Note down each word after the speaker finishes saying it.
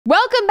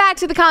Welcome back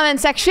to the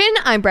comment section.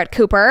 I'm Brett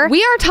Cooper.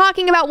 We are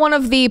talking about one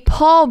of the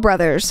Paul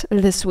brothers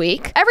this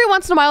week. Every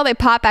once in a while, they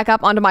pop back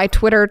up onto my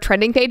Twitter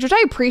trending page, which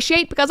I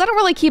appreciate because I don't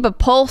really keep a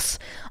pulse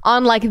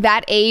on like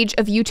that age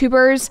of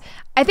YouTubers.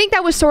 I think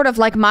that was sort of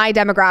like my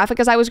demographic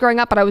as I was growing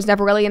up, but I was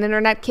never really an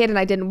internet kid and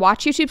I didn't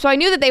watch YouTube. So I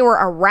knew that they were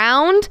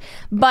around,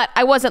 but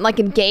I wasn't like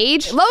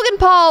engaged. Logan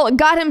Paul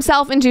got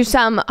himself into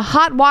some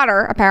hot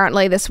water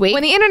apparently this week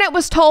when the internet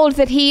was told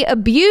that he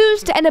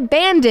abused and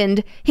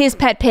abandoned his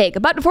pet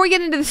pig. But before we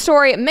get into the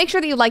story, make sure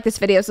that you like this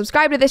video,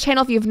 subscribe to this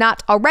channel if you've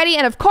not already,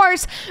 and of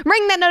course,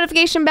 ring that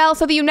notification bell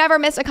so that you never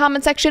miss a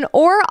comment section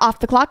or off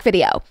the clock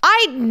video.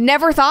 I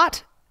never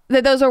thought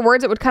that those are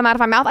words that would come out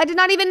of my mouth. I did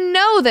not even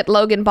know that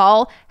Logan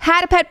Paul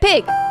had a pet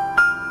pig.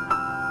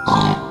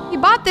 He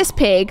bought this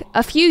pig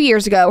a few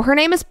years ago. Her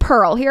name is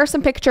Pearl. Here are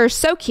some pictures,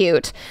 so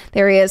cute.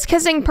 There he is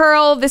kissing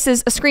Pearl. This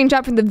is a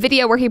screenshot from the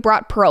video where he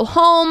brought Pearl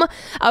home.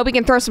 We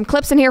can throw some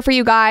clips in here for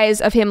you guys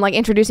of him like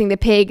introducing the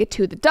pig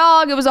to the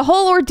dog. It was a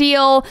whole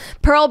ordeal.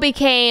 Pearl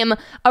became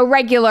a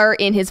regular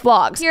in his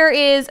vlogs. Here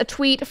is a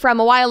tweet from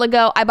a while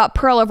ago. I bought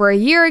Pearl over a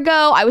year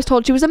ago. I was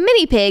told she was a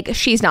mini pig.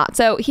 She's not.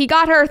 So he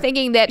got her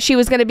thinking that she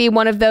was going to be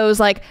one of those,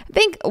 like, I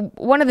think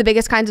one of the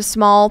biggest kinds of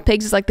small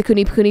pigs is like the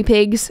Kuni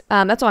pigs.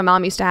 That's what my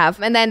mom used to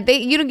have. And then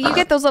you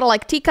get those little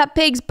like teacup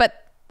pigs,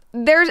 but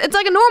it's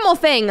like a normal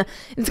thing.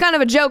 It's kind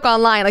of a joke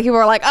online. Like people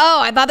are like, oh,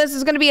 I thought this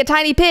was going to be a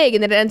tiny pig,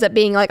 and then it ends up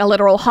being like a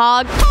literal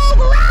hog.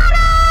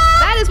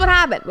 That is what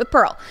happened with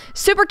Pearl.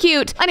 Super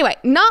cute. Anyway,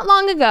 not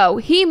long ago,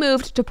 he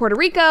moved to Puerto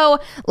Rico,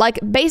 like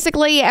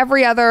basically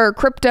every other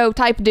crypto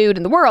type dude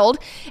in the world,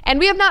 and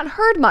we have not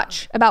heard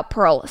much about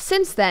Pearl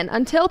since then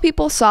until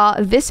people saw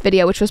this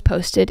video, which was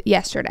posted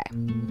yesterday.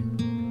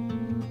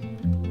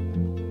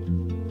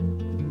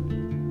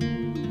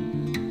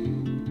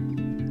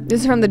 This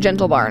is from the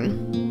Gentle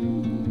Barn.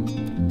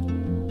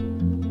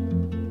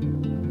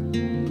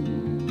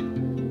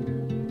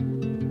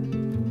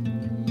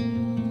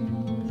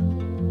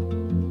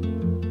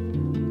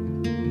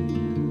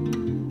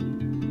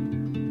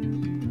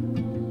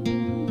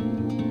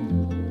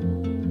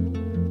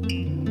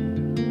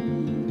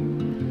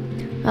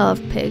 I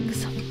love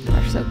pigs.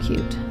 They're so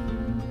cute.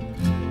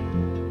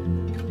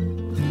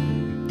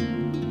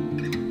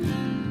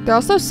 They're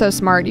also so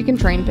smart. You can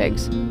train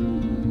pigs.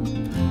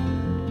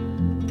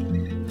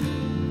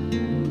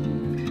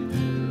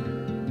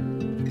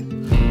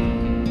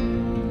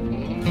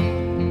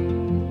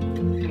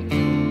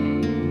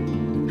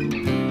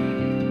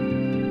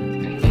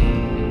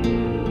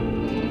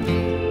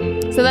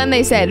 So then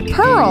they said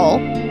Pearl,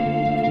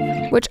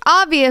 which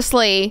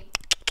obviously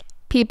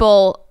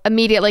people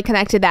immediately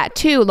connected that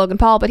to Logan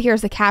Paul, but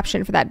here's the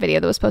caption for that video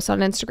that was posted on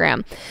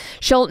Instagram.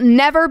 She'll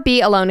never be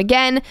alone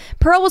again.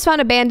 Pearl was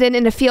found abandoned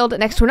in a field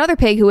next to another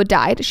pig who had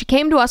died. She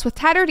came to us with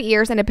tattered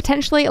ears and a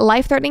potentially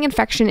life-threatening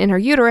infection in her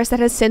uterus that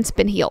has since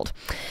been healed.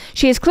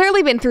 She has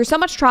clearly been through so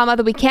much trauma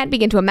that we can't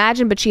begin to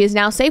imagine, but she is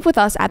now safe with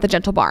us at the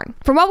Gentle Barn.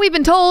 From what we've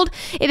been told,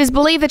 it is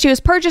believed that she was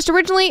purchased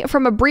originally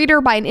from a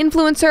breeder by an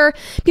influencer.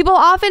 People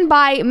often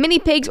buy mini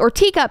pigs or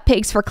teacup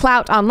pigs for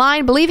clout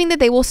online, believing that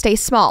they will stay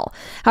small.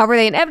 However,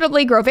 they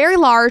inevitably grow very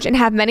large and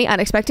have many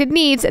unexpected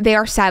needs. They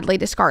are sadly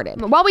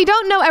discarded. While we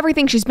don't know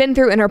everything she's been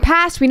through in her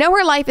past, we know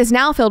her life is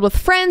now filled with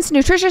friends,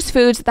 nutritious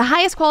foods, the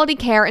highest quality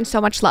care, and so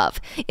much love.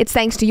 It's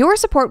thanks to your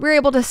support we're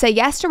able to say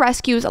yes to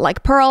rescues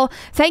like Pearl.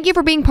 Thank you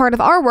for being part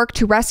of our work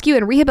to rescue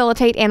and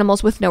rehabilitate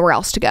animals with nowhere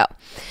else to go.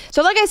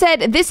 So like I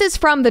said, this is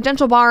from the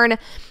Gentle Barn.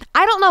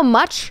 I don't know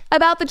much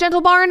about the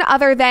Gentle Barn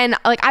other than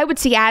like I would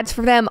see ads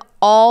for them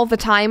all the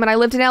time when I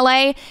lived in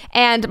LA,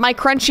 and my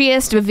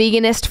crunchiest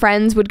veganist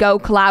friends would go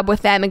collab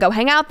with them and go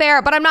hang out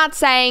there, but I'm not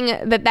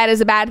saying that that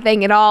is a bad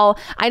thing at all.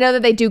 I know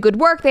that they do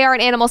good work. They are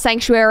an animal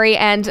sanctuary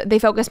and they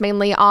focus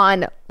mainly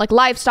on like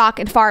livestock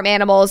and farm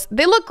animals.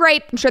 They look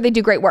great. I'm sure they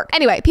do great work.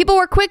 Anyway, people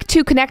were quick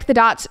to connect the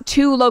dots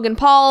to Logan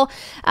Paul.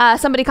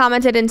 Somebody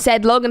commented and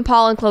said Logan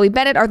Paul and Chloe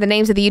Bennett are the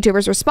names of the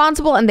YouTubers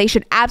responsible and they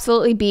should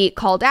absolutely be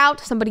called out.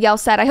 Somebody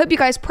else said, I hope you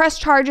guys press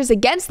charges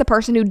against the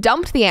person who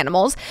dumped the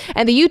animals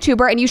and the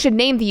YouTuber, and you should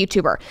name the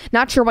YouTuber.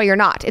 Not sure why you're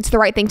not. It's the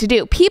right thing to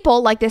do.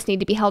 People like this need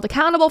to be held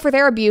accountable for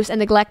their abuse and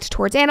neglect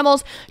towards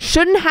animals.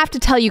 Shouldn't have to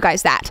tell you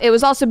guys that. It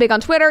was also big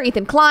on Twitter.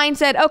 Ethan Klein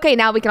said, okay,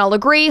 now we can all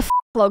agree. F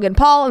Logan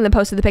Paul, and then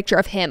posted the picture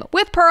of him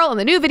with Pearl in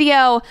the new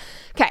video.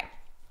 Okay.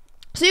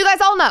 So you guys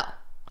all know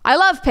I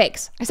love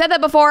pigs. I said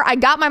that before. I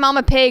got my mom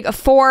a pig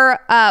for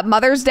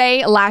Mother's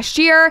Day last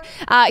year.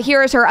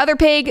 Here is her other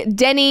pig,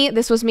 Denny.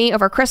 This was me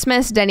over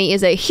Christmas. Denny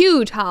is a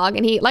huge hog,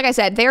 and he, like I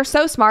said, they're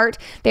so smart.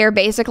 They're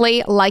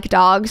basically like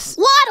dogs.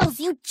 Waddles,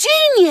 you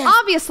genius!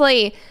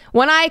 Obviously,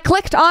 when I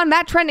clicked on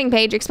that trending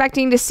page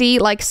expecting to see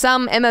like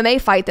some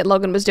MMA fight that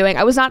Logan was doing,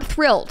 I was not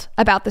thrilled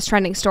about this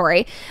trending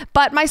story.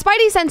 But my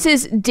spidey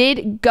senses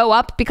did go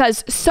up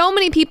because so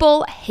many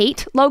people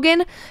hate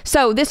Logan.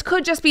 So this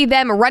could just be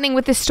them running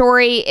with this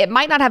story. It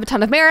might not have a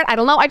ton of merit. I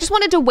don't know. I just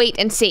wanted to wait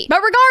and see.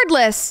 But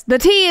regardless, the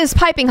tea is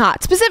piping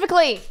hot.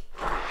 Specifically,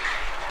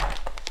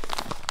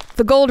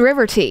 the Gold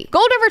River tea.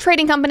 Gold River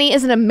Trading Company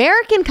is an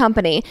American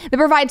company that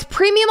provides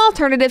premium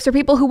alternatives for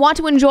people who want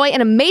to enjoy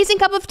an amazing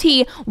cup of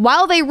tea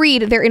while they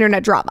read their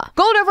internet drama.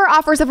 Gold River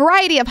offers a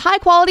variety of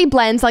high-quality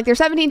blends like their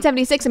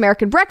 1776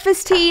 American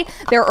breakfast tea,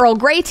 their Earl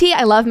Grey tea.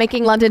 I love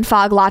making London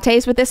fog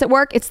lattes with this at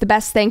work. It's the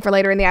best thing for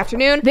later in the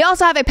afternoon. They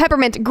also have a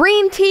peppermint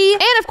green tea,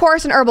 and of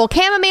course an herbal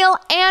chamomile,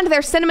 and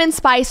their cinnamon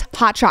spice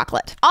hot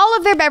chocolate. All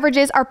of their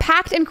beverages are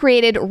packed and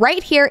created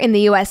right here in the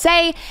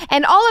USA,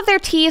 and all of their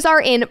teas are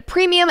in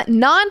premium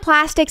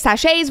non-plastic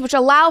sachets, which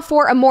allow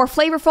for a more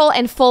flavorful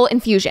and full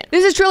infusion.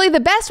 This is truly the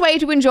best way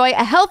to enjoy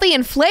a healthy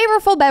and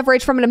flavorful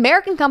beverage from an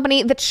American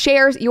company that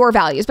shares your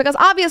values, because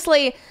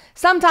obviously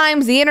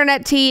sometimes the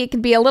internet tea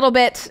can be a little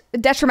bit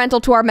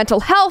detrimental to our mental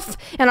health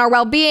and our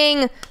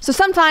well-being, so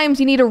sometimes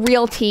you need a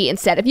real tea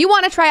instead. If you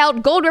want to try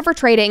out Gold River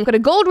Trading, go to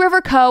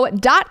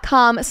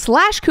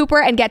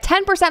goldriverco.com/Cooper and get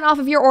 10% off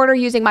of your order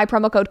using my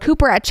promo code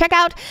Cooper at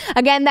checkout.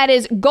 Again, that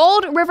is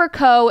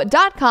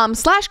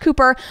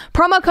goldriverco.com/Cooper,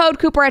 promo code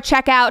Cooper at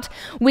checkout.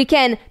 We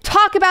can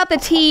talk about the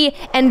tea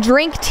and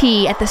drink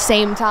tea at the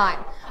same time.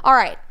 All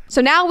right.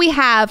 So now we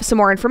have some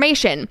more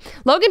information.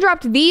 Logan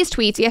dropped these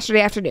tweets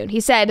yesterday afternoon. He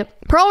said,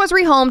 Pearl was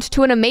rehomed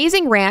to an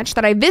amazing ranch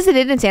that I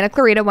visited in Santa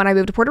Clarita when I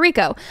moved to Puerto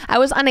Rico. I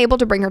was unable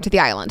to bring her to the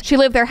island. She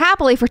lived there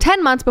happily for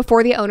 10 months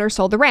before the owner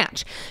sold the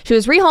ranch. She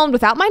was rehomed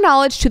without my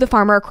knowledge to the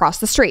farmer across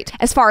the street.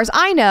 As far as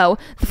I know,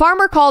 the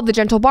farmer called the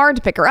Gentle Barn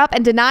to pick her up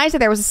and denies that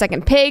there was a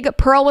second pig.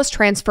 Pearl was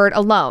transferred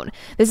alone.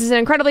 This is an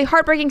incredibly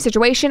heartbreaking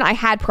situation. I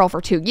had Pearl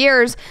for 2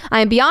 years. I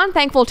am beyond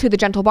thankful to the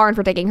Gentle Barn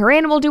for taking her in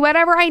and will do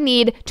whatever I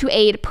need to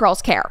aid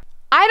Pearl's care.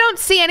 I don't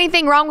see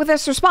anything wrong with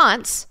this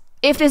response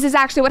if this is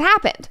actually what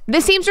happened.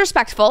 This seems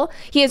respectful.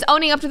 He is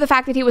owning up to the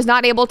fact that he was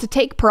not able to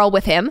take Pearl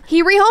with him.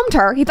 He rehomed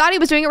her. He thought he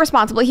was doing it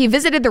responsibly. He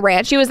visited the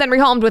ranch. She was then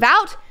rehomed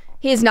without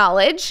his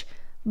knowledge.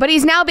 But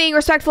he's now being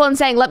respectful and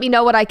saying, let me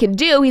know what I can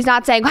do. He's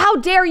not saying, how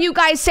dare you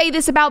guys say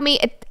this about me?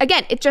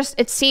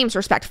 It seems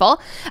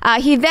respectful.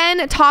 He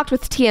then talked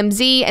with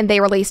TMZ and they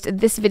released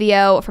this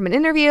video from an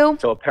interview.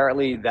 So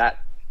apparently that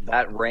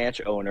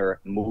ranch owner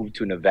moved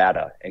to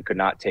Nevada and could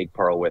not take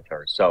Pearl with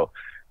her. So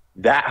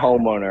that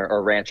homeowner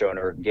or ranch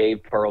owner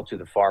gave Pearl to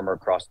the farmer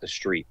across the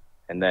street.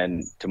 And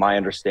then, to my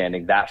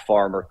understanding, that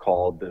farmer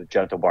called the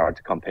Gentle Barn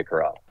to come pick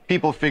her up.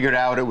 People figured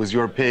out it was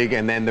your pig,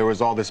 and then there was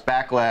all this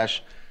backlash.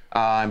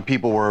 And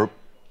people were,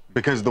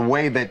 because the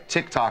way that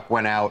TikTok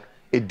went out,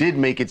 it did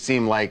make it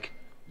seem like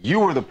you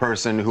were the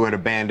person who had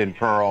abandoned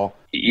Pearl.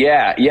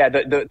 Yeah.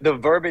 The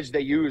verbiage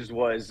they used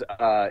was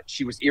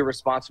she was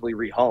irresponsibly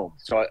rehomed.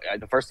 So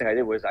the first thing I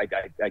did was I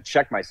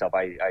checked myself.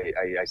 I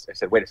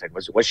said, wait a second,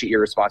 was she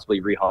irresponsibly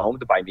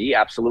rehomed by me?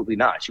 Absolutely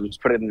not. She was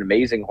put in an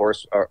amazing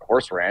horse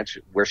ranch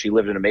where she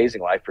lived an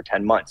amazing life for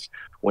 10 months.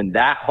 When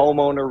that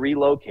homeowner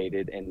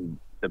relocated and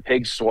the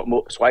pig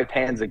swiped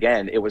hands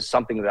again, it was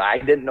something that I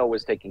didn't know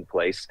was taking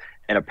place.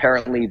 And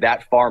apparently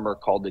that farmer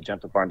called the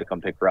Gentle Barn to come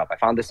pick her up. I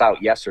found this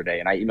out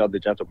yesterday, and I emailed the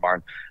Gentle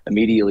Barn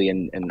immediately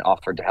and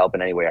offered to help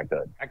in any way I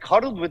could. I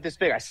cuddled with this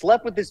pig. I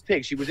slept with this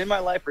pig. She was in my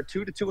life for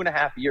 2 to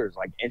 2.5 years.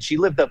 And she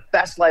lived the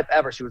best life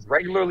ever. She was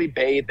regularly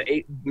bathed,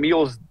 ate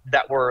meals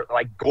that were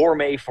like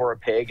gourmet for a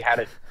pig, had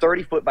a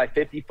 30-foot by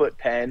 50-foot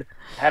pen,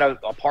 had an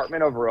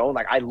apartment of her own.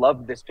 I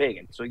loved this pig.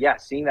 And so, yeah,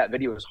 seeing that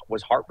video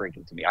was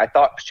heartbreaking to me. I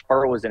thought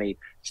Pearl was in a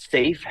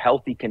safe,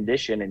 healthy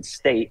condition and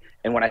state.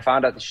 And when I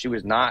found out that she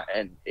was not,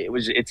 and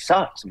it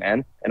sucks,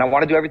 man. And I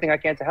want to do everything I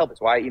can to help. That's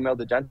why I emailed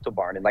the Gentle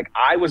Barn. And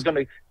I was going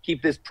to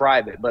keep this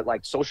private, but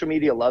social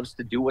media loves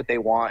to do what they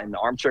want, and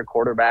armchair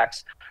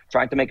quarterbacks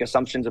trying to make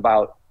assumptions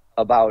about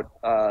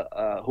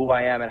who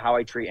I am and how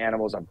I treat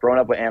animals. I've grown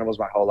up with animals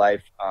my whole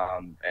life.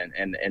 And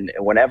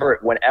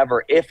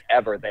whenever, if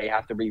ever they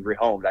have to be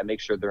rehomed, I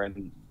make sure they're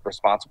in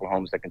responsible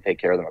homes that can take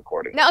care of them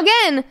accordingly. Now,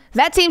 again,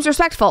 that seems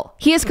respectful.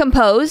 He is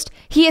composed.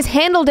 He has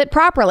handled it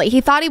properly. He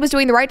thought he was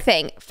doing the right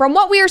thing. From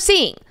what we are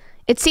seeing,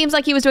 it seems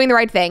like he was doing the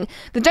right thing.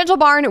 The Gentle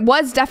Barn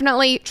was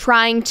definitely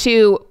trying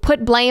to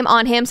put blame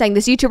on him, saying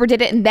this YouTuber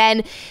did it, and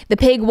then the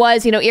pig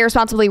was,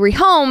 irresponsibly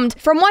rehomed.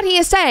 From what he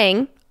is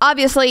saying,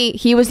 obviously,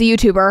 he was the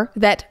YouTuber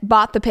that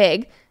bought the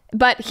pig,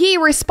 but he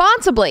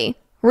responsibly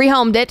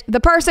rehomed it. The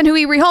person who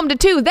he rehomed it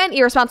to then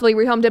irresponsibly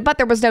rehomed it, but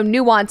there was no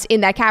nuance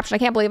in that caption. I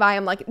can't believe I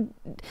am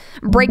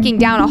breaking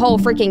down a whole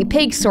freaking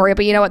pig story,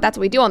 but you know what? That's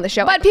what we do on the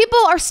show. But people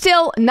are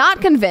still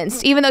not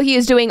convinced, even though he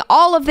is doing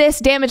all of this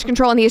damage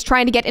control and he is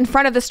trying to get in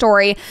front of the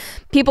story.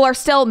 People are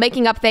still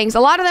making up things. A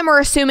lot of them are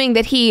assuming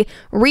that he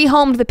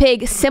rehomed the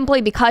pig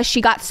simply because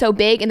she got so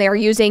big, and they are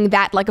using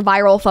that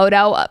viral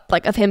photo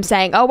of him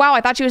saying, oh wow,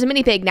 I thought she was a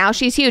mini pig, now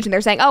she's huge. And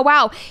they're saying, oh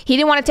wow, he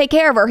didn't want to take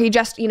care of her, he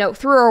just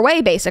threw her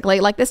away, basically,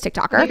 like this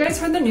TikToker. Have you guys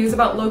heard the news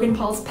about Logan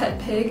Paul's pet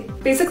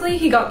pig? Basically,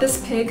 he got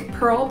this pig,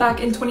 Pearl, back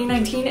in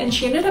 2019, and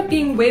she ended up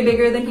being way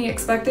bigger than he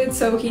expected,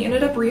 so he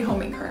ended up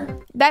rehoming her.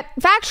 That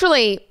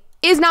factually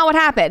is not what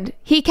happened.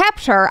 He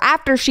kept her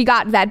after she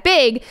got that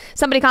big.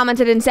 Somebody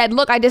commented and said,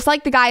 look, I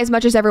dislike the guy as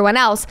much as everyone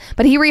else,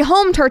 but he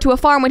rehomed her to a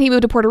farm when he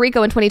moved to Puerto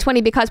Rico in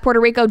 2020 because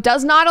Puerto Rico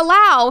does not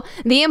allow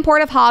the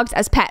import of hogs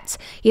as pets.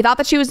 He thought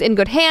that she was in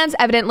good hands.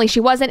 Evidently she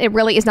wasn't. It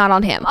really is not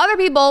on him. Other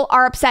people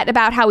are upset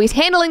about how he's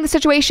handling the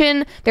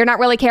situation. They're not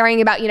really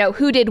caring about,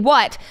 who did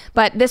what,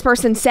 but this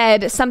person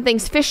said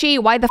something's fishy.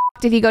 Why the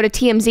f did he go to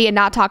TMZ and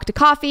not talk to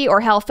Coffee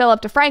or hell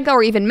Philip DeFranco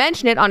or even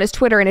mention it on his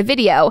Twitter in a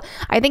video?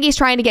 I think he's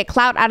trying to get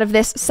clout out of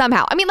this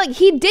somehow. I mean, like,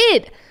 he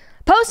did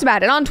post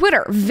about it on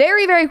Twitter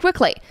very, very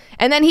quickly.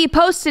 And then he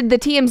posted the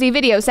TMZ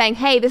video saying,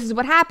 hey, this is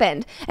what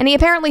happened. And he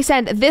apparently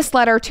sent this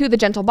letter to the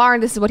Gentle Barn.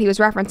 This is what he was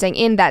referencing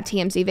in that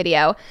TMZ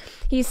video.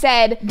 He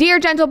said, Dear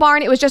Gentle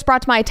Barn, it was just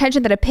brought to my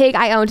attention that a pig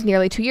I owned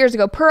nearly 2 years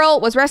ago, Pearl,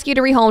 was rescued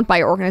and rehomed by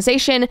your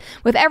organization.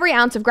 With every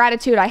ounce of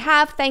gratitude I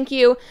have, thank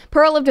you.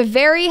 Pearl lived a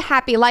very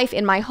happy life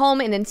in my home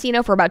in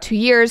Encino for about 2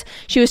 years.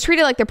 She was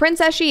treated like the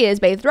princess she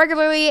is, bathed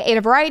regularly, ate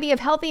a variety of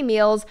healthy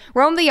meals,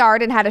 roamed the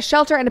yard, and had a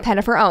shelter and a pen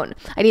of her own.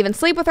 I'd even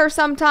sleep with her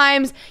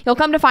sometimes. You'll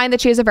come to find that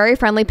she is a very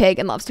friendly pig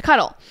and loves to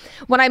cuddle.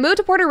 When I moved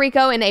to Puerto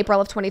Rico in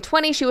April of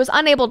 2020, she was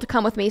unable to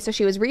come with me, so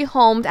she was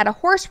rehomed at a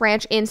horse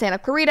ranch in Santa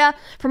Clarita.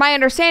 From my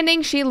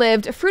understanding, she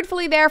lived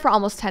fruitfully there for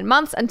almost 10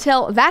 months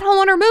until that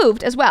homeowner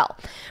moved as well.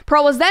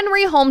 Pearl was then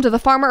rehomed to the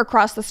farmer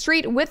across the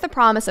street with the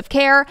promise of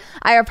care.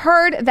 I have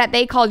heard that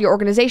they called your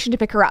organization to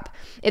pick her up.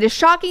 It is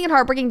shocking and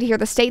heartbreaking to hear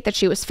the state that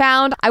she was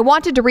found. I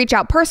wanted to reach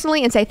out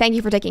personally and say thank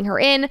you for taking her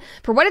in.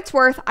 For what it's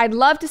worth, I'd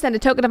love to send a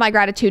token of my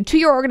gratitude to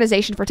your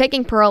organization for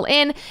taking Pearl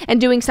in and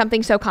doing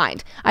something so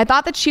kind. I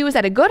thought that she was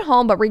at a good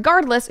home, but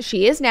regardless,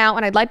 she is now,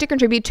 and I'd like to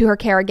contribute to her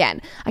care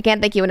again. I can't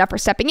thank you enough for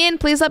stepping in.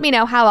 Please let me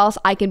know how else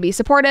I can be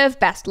supportive.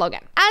 Best, Logan.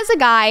 As a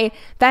guy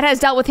that has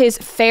dealt with his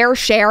fair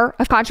share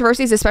of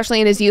controversies, especially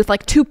in his youth,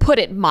 like, to put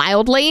it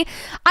mildly,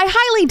 I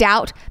highly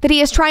doubt that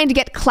he is trying to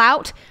get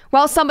clout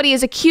while somebody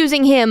is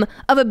accusing him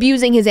of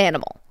abusing his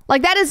animal.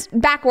 Like, that is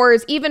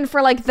backwards, even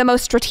for like the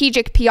most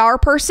strategic PR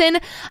person.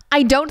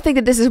 I don't think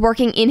that this is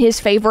working in his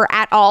favor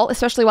at all,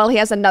 especially while he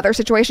has another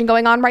situation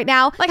going on right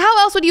now. Like, how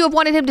else would you have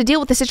wanted him to deal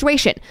with the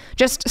situation?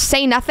 Just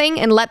say nothing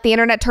and let the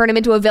internet turn him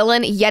into a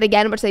villain yet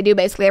again, which they do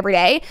basically every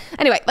day.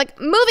 Anyway, like,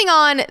 moving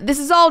on, this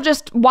is all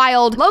just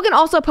wild. Logan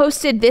also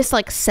posted this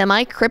like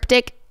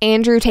semi-cryptic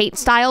Andrew Tate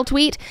style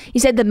tweet. He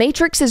said, "The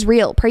Matrix is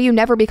real. Pray you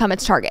never become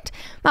its target."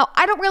 Now,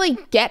 I don't really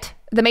get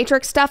the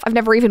Matrix stuff. I've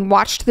never even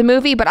watched the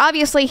movie, but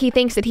obviously he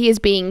thinks that he is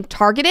being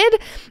targeted.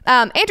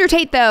 Andrew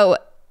Tate, though,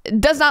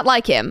 does not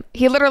like him.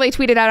 He literally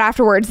tweeted out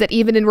afterwards that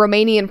even in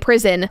Romanian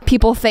prison,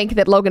 people think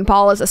that Logan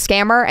Paul is a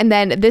scammer. And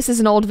then this is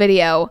an old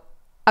video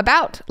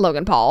about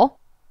Logan Paul.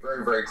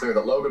 Very, very clear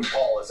that Logan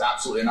Paul is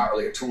absolutely not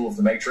really a tool of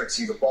the Matrix.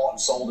 He's a bought and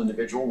sold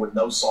individual with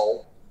no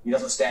soul. He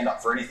doesn't stand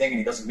up for anything, and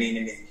he doesn't mean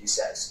anything he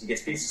says. He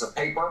gets pieces of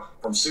paper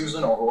from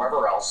Susan or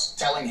whoever else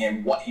telling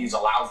him what he's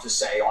allowed to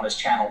say on his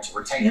channel to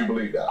retain him. You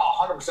believe that?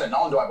 100%. Not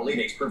only do I believe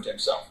it, he's proved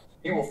himself.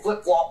 He will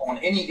flip-flop on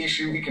any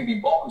issue. He can be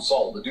bought and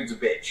sold. The dude's a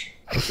bitch.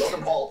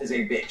 Logan Paul is a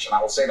bitch, and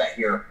I will say that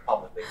here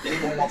publicly.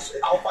 Anyone wants,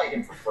 I'll fight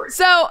him for free.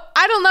 So,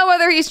 I don't know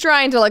whether he's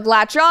trying to like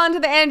latch on to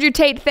the Andrew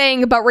Tate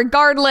thing, but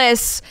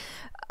regardless,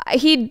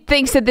 he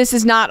thinks that this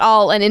is not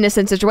all an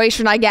innocent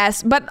situation, I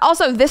guess. But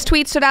also, this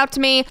tweet stood out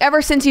to me.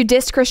 Ever since you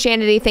dissed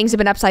Christianity, things have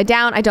been upside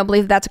down. I don't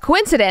believe that's a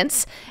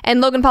coincidence.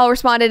 And Logan Paul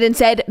responded and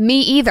said,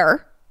 "Me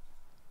either."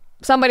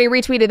 Somebody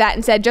retweeted that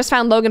and said, "Just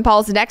found Logan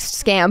Paul's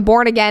next scam,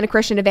 born again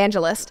Christian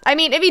evangelist." I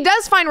mean, if he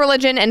does find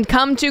religion and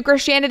come to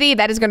Christianity,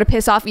 that is going to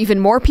piss off even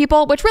more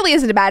people, which really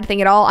isn't a bad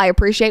thing at all. I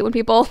appreciate when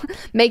people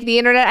make the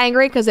internet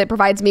angry because it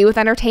provides me with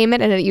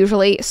entertainment and it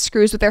usually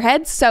screws with their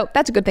heads. So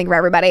that's a good thing for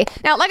everybody.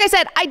 Now, like I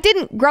said, I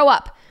didn't grow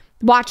up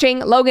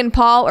watching Logan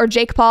Paul or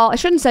Jake Paul. I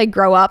shouldn't say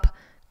grow up,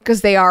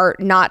 because they are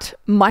not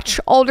much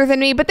older than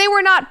me, but they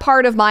were not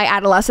part of my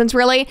adolescence,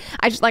 really.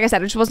 Like I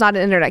said, I just was not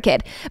an internet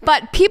kid.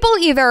 But people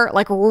either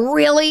like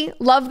really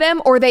love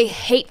them or they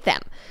hate them.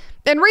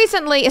 And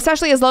recently,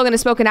 especially as Logan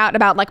has spoken out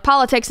about like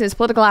politics and his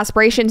political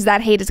aspirations,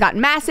 that hate has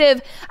gotten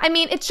massive. I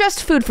mean, it's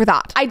just food for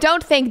thought. I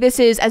don't think this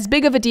is as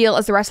big of a deal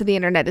as the rest of the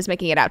internet is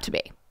making it out to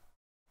be.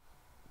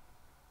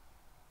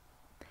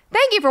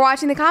 Thank you for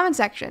watching the comment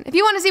section. If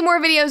you want to see more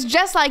videos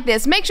just like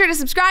this, make sure to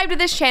subscribe to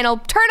this channel,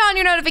 turn on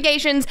your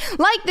notifications,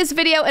 like this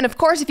video, and of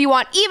course, if you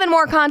want even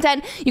more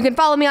content, you can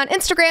follow me on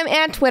Instagram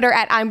and Twitter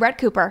at I'm Brett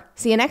Cooper.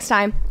 See you next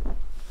time.